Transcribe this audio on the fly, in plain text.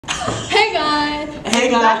Hey guys! Hey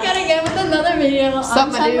We're guys! back at again with another video on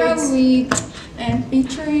Summer of Week and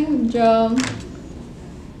featuring Joe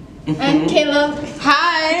and Caleb.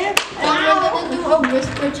 Hi! And we're gonna do a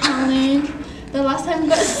whisper challenge. The last time you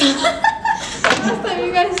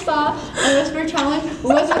guys saw a whisper challenge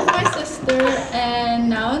was with my sister, and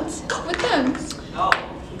now it's with them.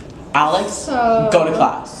 Alex, go to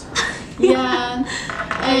class. Yeah.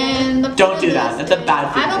 And Don't do that. That's a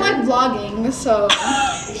bad thing. I don't like vlogging, so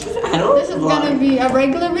this is gonna be a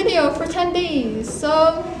regular video for 10 days.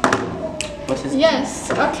 So What's his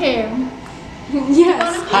yes, okay.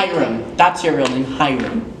 Yes. Hiram. That's your real name,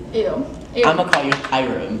 Hiram. Ew. Ew. I'm gonna call you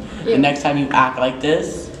Hiram. Ew. The next time you act like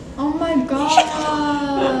this. Oh my god.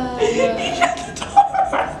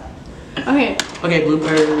 Okay. Okay,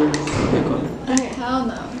 bloopers. Okay, go. Okay, hell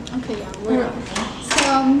no. Okay, yeah, we're on.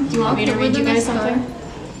 So, Do you want me to read you guys something?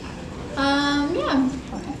 Yeah.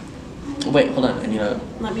 Wait, hold on. I need a.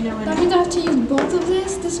 Let me know when. That means I have to use both of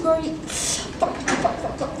this. This girl. Fuck.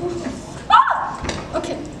 Ah!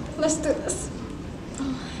 Okay, let's do this.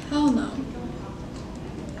 Oh, hell no.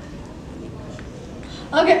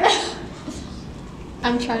 Okay.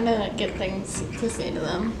 I'm trying to get things to say to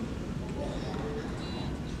them.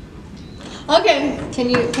 Okay, Can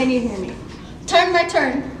you hear me? turn by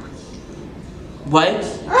turn. What?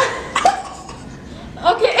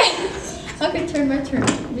 Okay. Okay, turn by turn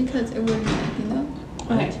because it wouldn't matter, you know?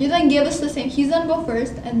 Okay. You then give us the same. He's gonna go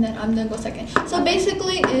first and then I'm gonna go second. So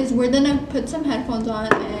basically is we're gonna put some headphones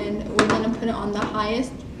on and we're gonna put it on the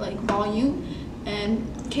highest like volume and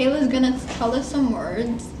Kayla's gonna tell us some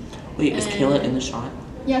words. Wait, is Kayla in the shot?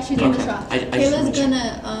 Yeah, she's in the Okay. shot. I just Kayla's wanna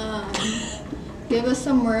check. gonna give us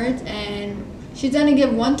some words and she's gonna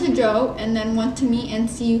give one to Joe and then one to me and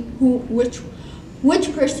see which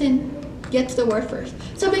person gets the word first.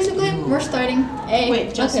 So basically we're starting A.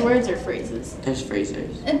 Wait, just okay. words or phrases? There's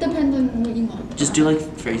phrases. It depends on what you want. Just do like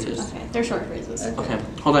phrases. Okay, they're short phrases. Okay. Okay,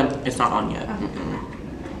 hold on. It's not on yet. Okay.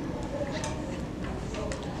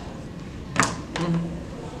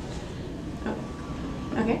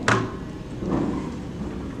 Okay.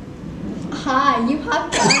 Hi, you have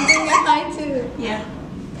to. I'm doing a hi too. Yeah.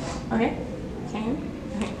 Okay. Okay.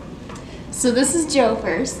 Okay. So this is Joe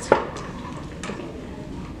first.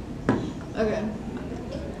 Okay.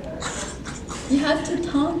 You have to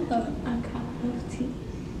talk though. A cup of tea.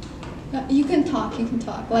 You can talk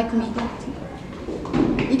like me.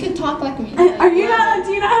 You can talk like me. Are you not?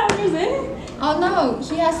 Do you not have yours in? Oh no,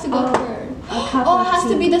 he has to go Oh, first. a cup Oh, it of has to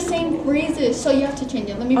tea. be the same phrases, so you have to change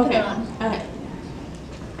it. Let me put Okay. it on. Okay.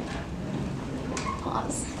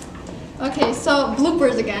 Pause. Okay, so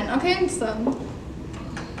bloopers again. Okay, so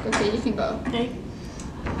okay, you can go. Okay.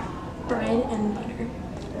 Bread and butter.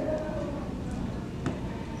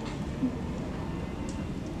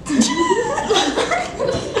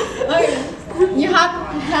 Okay, you have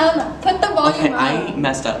put the volume Okay, up. I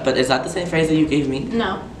messed up. But is that the same phrase that you gave me?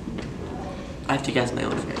 No. I have to guess my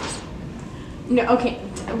own phrase. No. Okay.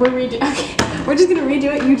 We're just gonna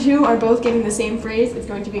redo it. You two are both getting the same phrase. It's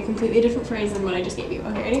going to be a completely different phrase than what I just gave you.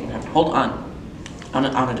 Okay, ready? Okay, hold on. On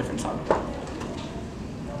a different song.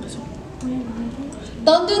 This one.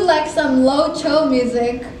 Don't do like some low chill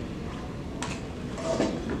music.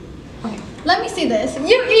 Okay. Let me see this.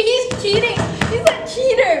 He's cheating. He's a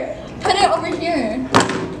cheater. Put it over here.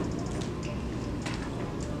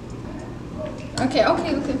 Okay.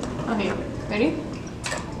 Okay. Ready?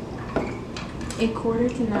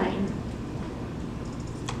 8:45.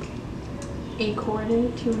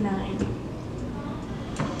 8:45.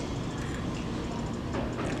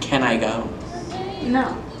 Can I go?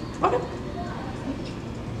 No. Okay.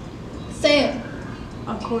 Say it.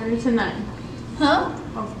 8:45. Huh?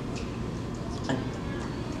 Oh.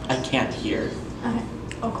 I can't hear. Okay.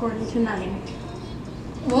 8:45.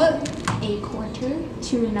 What?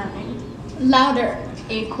 8:45. Louder.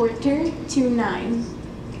 8:45.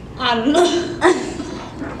 I don't know.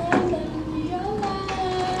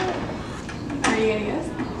 Are you gonna guess?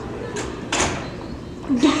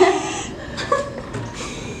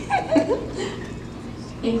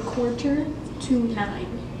 8:45.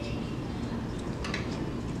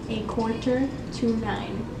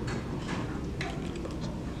 8:45.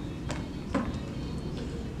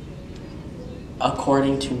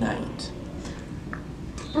 According to night.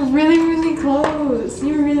 Really, really close.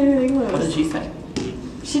 You were really, really close. What did she say?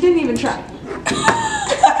 She didn't even try.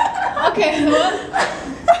 Okay. What?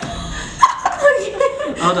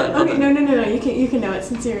 Hold on. Okay, no. You can know it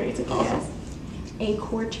since you're it's okay. Yes.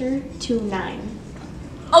 8:45.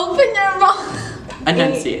 Open your mouth.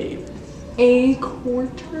 Enunciate. A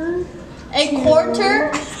quarter. A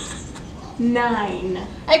quarter. 9.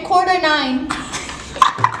 A quarter 9.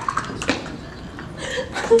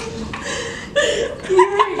 You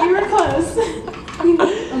were close. I'm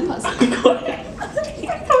puzzled.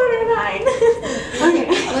 Quarter 9. Okay.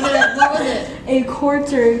 What was it? A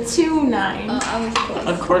quarter to 9. I was close. A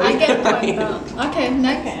quarter I get to point 9. though. Okay,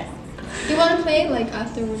 next. Okay. Do you want to play like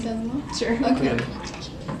after we're done? Sure. Okay.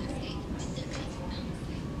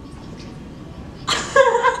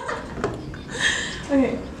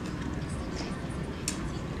 Okay.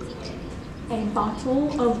 A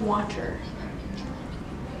bottle of water.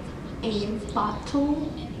 A bottle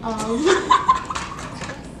of.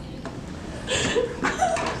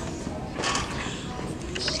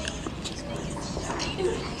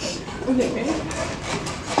 Okay, ready?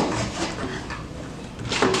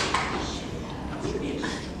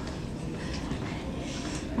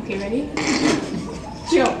 Okay, ready?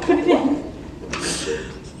 Joe, put it in.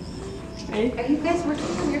 Ready? Are you guys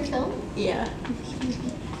working on your film? Yeah.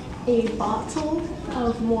 A bottle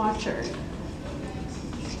of water.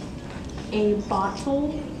 A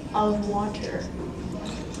bottle of water.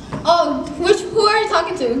 Oh, who are you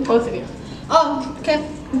talking to? Both of you. Oh, okay,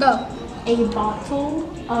 go. A bottle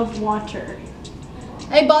of water.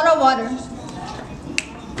 A bottle of water.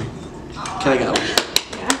 Can I go?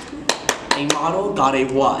 Yeah. A model got a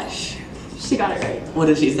wash. She got it right. What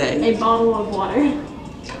did she say? A bottle of water.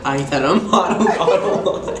 I said a model got a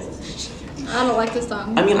wash. I don't like this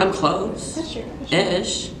song. I mean, I'm close. That's true.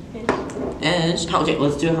 Ish. Okay,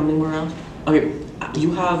 let's do how many more rounds? Okay,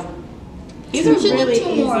 you have. These We are should do really 2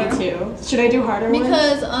 easy more. too. Should I do harder ones?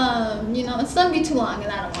 Because you know, it's gonna be too long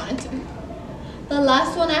and I don't want it to. The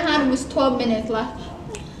last one I had was 12 minutes left.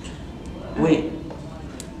 Wait.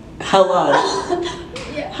 Hello.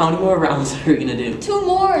 Yeah. How many more rounds are we gonna do? 2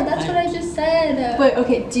 more. That's what I just said. But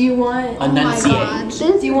okay, do you want? Oh my Enunciate. god.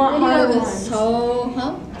 Do you want This harder video is ones? so,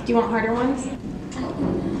 huh? Do you want harder ones?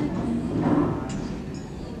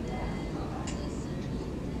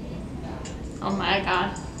 Oh my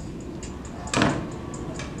god.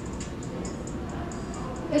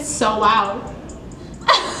 It's so loud.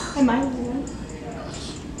 Am I loud?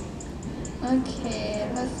 Okay,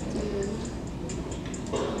 let's do.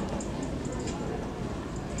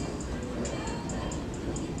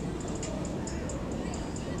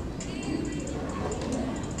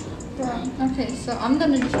 Okay, so I'm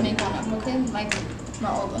gonna just make one up, okay? Like my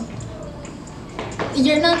old one.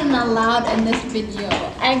 You're not allowed in this video.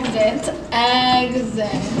 Exit.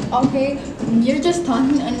 Okay? You're just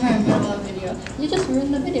talking and we're in the middle of the video. You just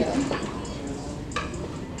ruined the video.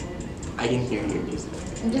 I can hear your music.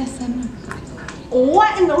 Yes, I know.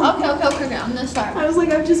 What in the? Okay, I'm gonna start. I was like,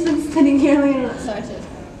 I've just been sitting here like that. Sorry, sis.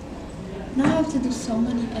 Now I have to do so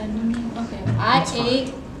many editing. Okay, I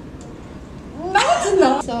ate. No, it's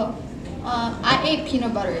not. So, I ate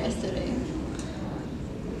peanut butter yesterday.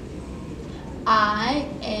 I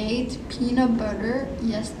ate peanut butter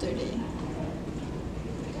yesterday.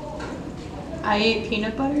 I ate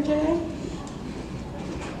peanut butter today.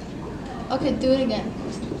 Okay, do it again.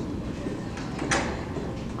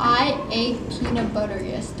 I ate peanut butter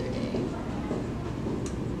yesterday.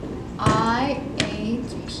 I ate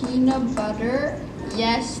peanut butter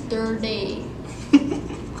yesterday.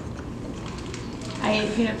 I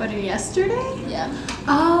ate peanut butter yesterday. Yeah.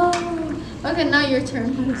 Oh. Okay, now your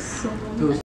turn. That is so